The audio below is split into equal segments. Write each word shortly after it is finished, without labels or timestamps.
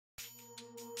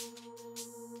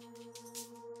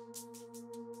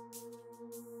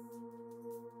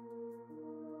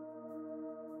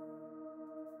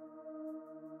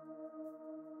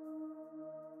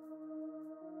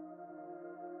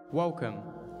Welcome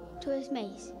to this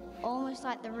maze, almost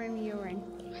like the room you're in.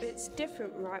 It's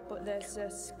different, right? But there's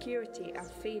a security, a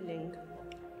feeling.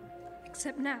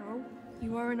 Except now,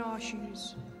 you are in our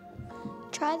shoes.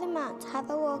 Try them out, have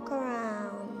a walk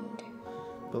around.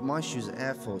 But my shoes are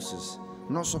Air Forces.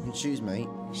 I'm not swapping shoes, mate.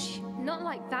 Shh, not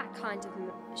like that kind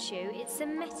of shoe, it's a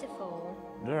metaphor.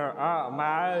 There are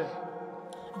my...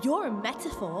 You're a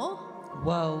metaphor?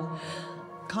 Well,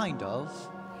 kind of.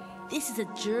 This is a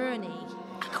journey,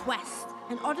 a quest,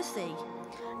 an odyssey.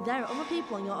 There are other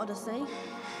people on your odyssey.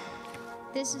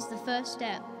 This is the first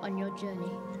step on your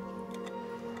journey.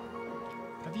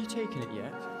 Have you taken it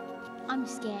yet? I'm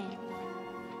scared.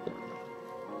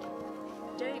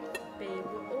 Don't be,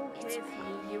 we're all here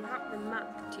for you. You have the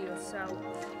map to yourself.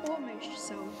 Almost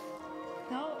so.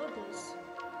 There are others.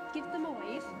 Give them a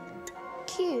wave.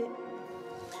 Cute.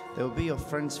 They will be your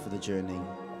friends for the journey.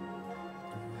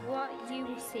 What you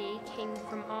will see came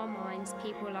from our minds,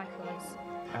 people like us.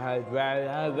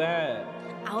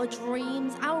 Our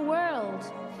dreams, our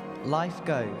world. Life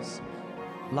goes.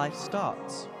 Life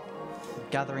starts.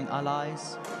 Gathering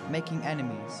allies, making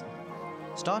enemies.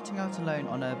 Starting out alone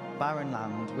on a barren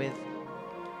land with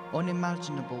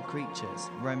unimaginable creatures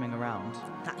roaming around.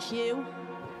 That's you.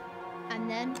 And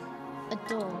then, a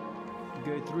door.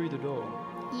 Go through the door.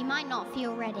 You might not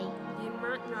feel ready. You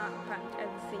might not have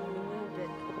everything you needed.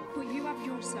 But you have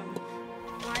yourself.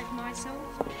 I have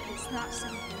myself. It's that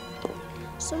simple.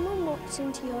 Someone walks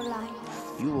into your life.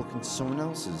 You walk into someone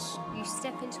else's. You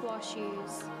step into our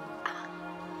shoes.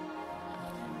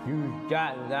 You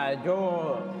got that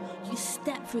door. You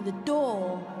step through the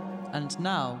door. And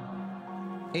now,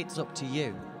 it's up to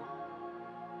you.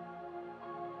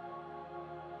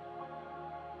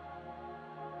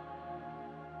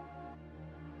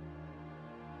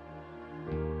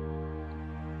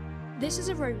 This is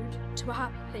a road to a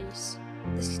happy place.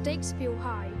 The stakes feel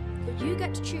high, but you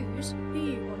get to choose who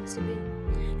you want to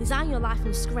be. Design your life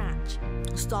from scratch.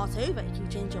 Start over if you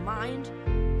change your mind,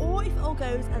 or if it all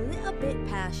goes a little bit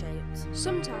pear-shaped.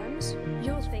 Sometimes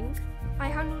you'll think, I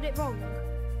handled it wrong,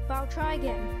 but I'll try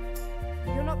again.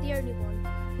 You're not the only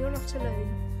one. You're not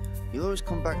alone. You'll always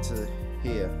come back to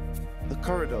here, the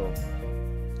corridor.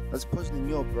 There's a puzzle in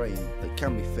your brain that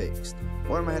can be fixed.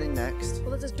 Where am I heading next? Well,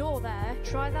 there's a door there.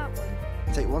 Try that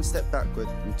one. Take one step backward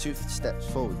and 2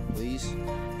 steps forward, please.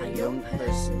 A young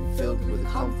person filled with the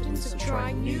confidence of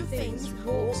trying new things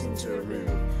walks into a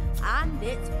room. And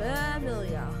it's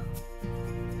familiar.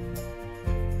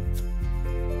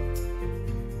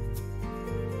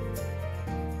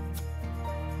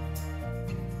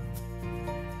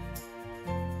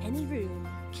 Any room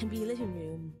can be a living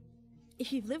room.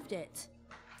 If you've lived it.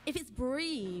 If it's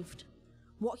breathed.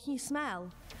 What can you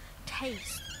smell?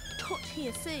 Taste. Touch,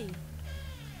 hear, see.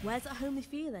 Where's that homely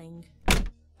feeling?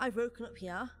 I've woken up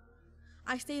here.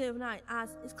 I stayed overnight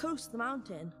as it's close to the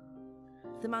mountain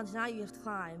I used to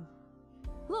climb.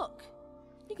 Look,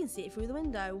 you can see it through the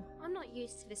window. I'm not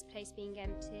used to this place being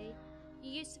empty.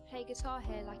 You used to play guitar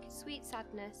here like a sweet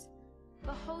sadness,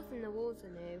 but holes in the walls are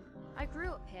new. I grew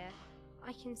up here.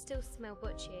 I can still smell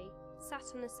butchie, sat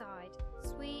on the side,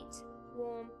 sweet,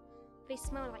 warm. They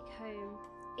smell like home.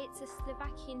 It's a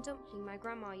Slovakian dumpling my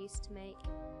grandma used to make.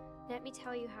 Let me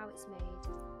tell you how it's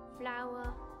made.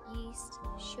 Flour, yeast,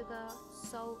 sugar,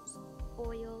 salt,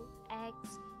 oil,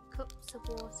 eggs, cups of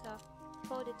water,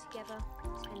 folded together,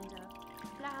 tender.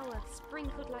 Flour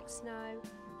sprinkled like snow,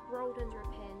 rolled under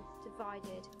a pin,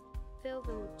 divided. Fill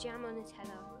them with jam or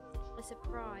Nutella. A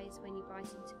surprise when you bite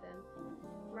into them.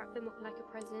 Wrap them up like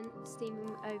a present, steam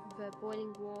them over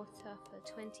boiling water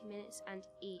for 20 minutes and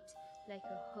eat like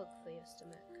a hug for your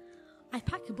stomach. I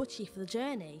pack a butchie for the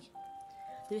journey.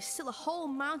 There is still a whole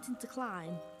mountain to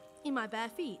climb in my bare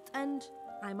feet, and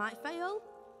I might fail.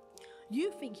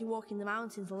 You think you're walking the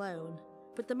mountains alone,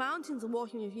 but the mountains are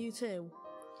walking with you too.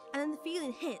 And then the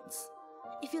feeling hits.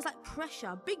 It feels like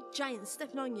pressure, big giants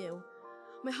stepping on you.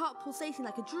 My heart pulsating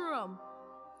like a drum.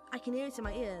 I can hear it in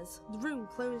my ears, the room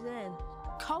closing in.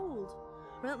 Cold,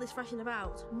 relentless thrashing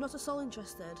about, not a soul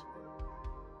interested.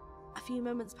 A few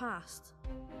moments passed.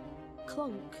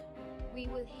 Clunk. We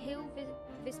will heal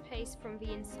this place from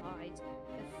the inside.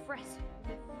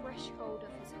 The threshold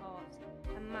of his heart,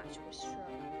 a match was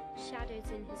struck. Shadows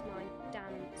in his mind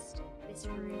danced. This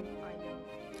room I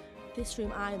loved. This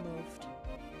room I loved.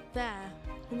 There,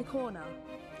 in the corner.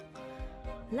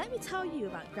 Let me tell you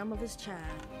about grandmother's chair.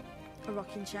 A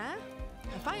rocking chair,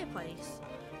 a fireplace,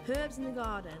 herbs in the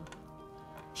garden.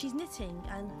 She's knitting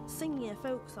and singing a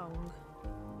folk song.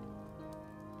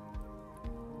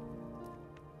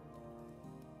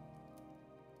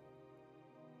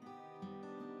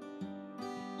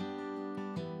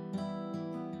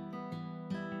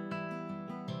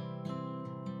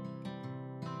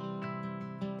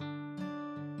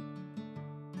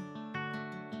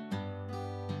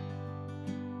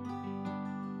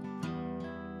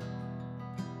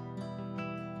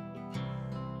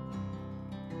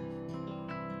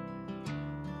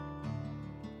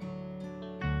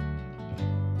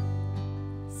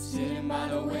 Sitting by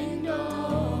the window,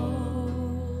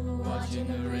 watching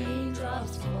the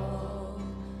raindrops fall.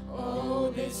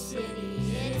 Oh, this city,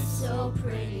 it's so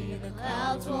pretty, the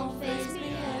clouds won't face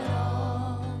me at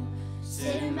all.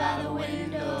 Sitting by the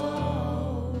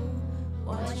window,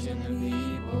 watching the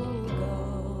people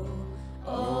go.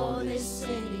 Oh, this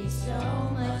city, so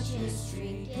much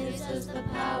history, gives us the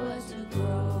power to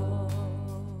grow.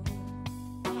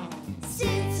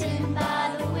 Sitting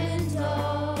by the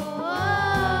window,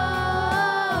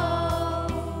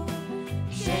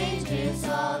 change is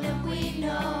all that we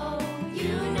know,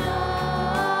 you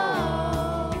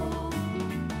know.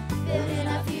 Building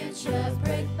our future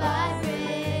brick by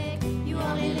brick, you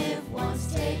only live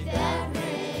once, take that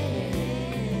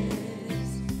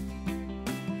risk.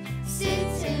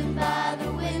 Sitting by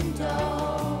the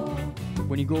window.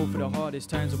 When you go through the hardest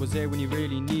times, I was there when you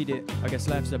really need it. I guess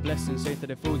life's a blessing, safe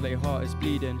that it feels like your heart is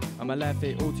bleeding. And my life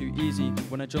ain't all too easy.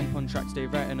 When I jump on track, stay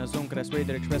right in a zone, cause that's way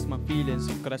that express my feelings.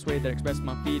 Cause that's way that express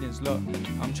my feelings. Look,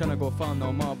 I'm trying to go far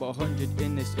no more, but 100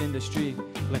 in this industry.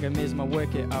 Like I miss my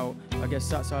work it out. I guess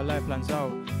that's how life plans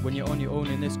out. When you're on your own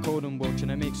in this cold and world, trying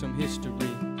to make some history.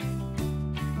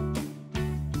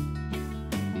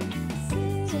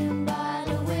 Sitting by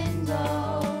the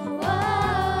window,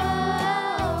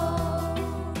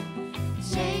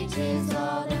 change is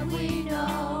all that we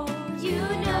know, you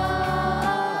know.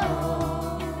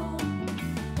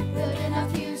 Building our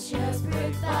future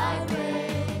brick by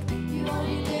brick, you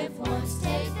only live once,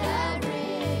 take that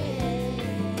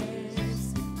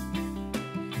risk.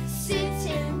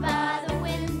 Sitting by the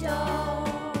window,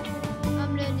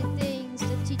 I'm learning things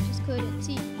that teachers couldn't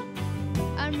teach.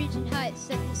 I'm reaching heights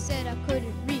that they said I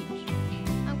couldn't reach.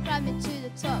 I'm climbing to the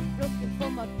top, looking for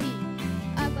my peak.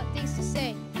 I've got things to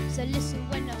say, so listen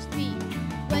when I speak.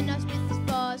 When I spit these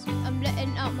bars, I'm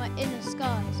letting out my inner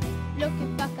scars.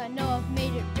 Looking back, I know I've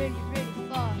made it really, really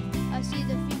far. I see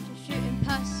the future shooting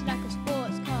past like a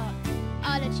sports car.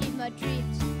 I'll achieve my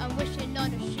dreams, I'm wishing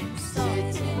on a shooting star.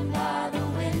 sitting by the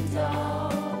window.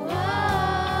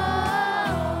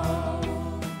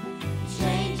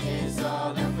 Change is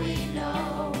all that we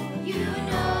know, you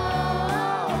know.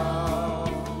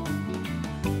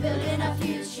 Building our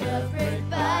future brick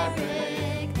by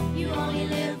brick. You only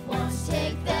live once,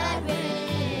 take that risk.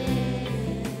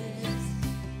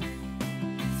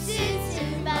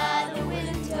 Sitting by the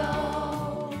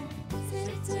window.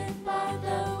 Sitting by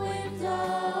the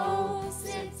window.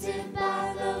 Sitting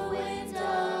by the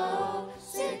window.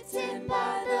 Sitting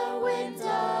by the window.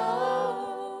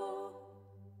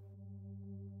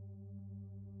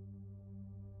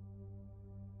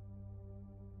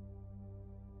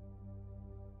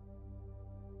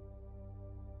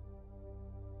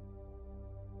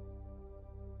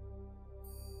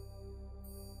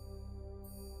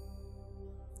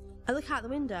 I look out the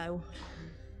window.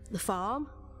 The farm,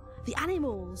 the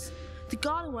animals, the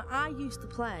garden where I used to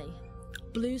play.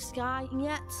 Blue sky, and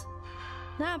yet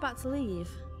now I'm about to leave.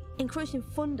 Encroaching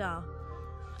thunder,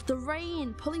 the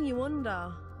rain pulling you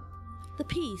under, the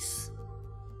peace,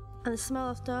 and the smell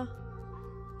of the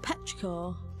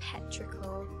petrichor.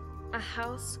 Petrichor. A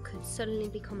house could suddenly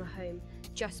become a home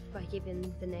just by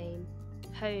giving the name.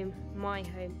 Home, my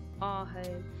home, our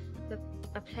home.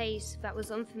 A place that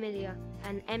was unfamiliar,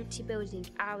 an empty building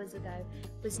hours ago,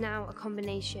 was now a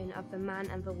combination of the man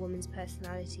and the woman's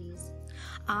personalities.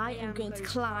 I am going to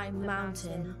climb the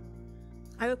mountain.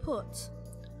 I will put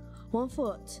one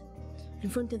foot in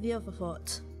front of the other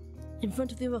foot, in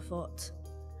front of the other foot,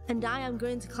 and I am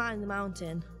going to climb the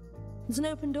mountain. There's an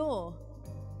open door,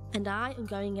 and I am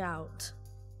going out.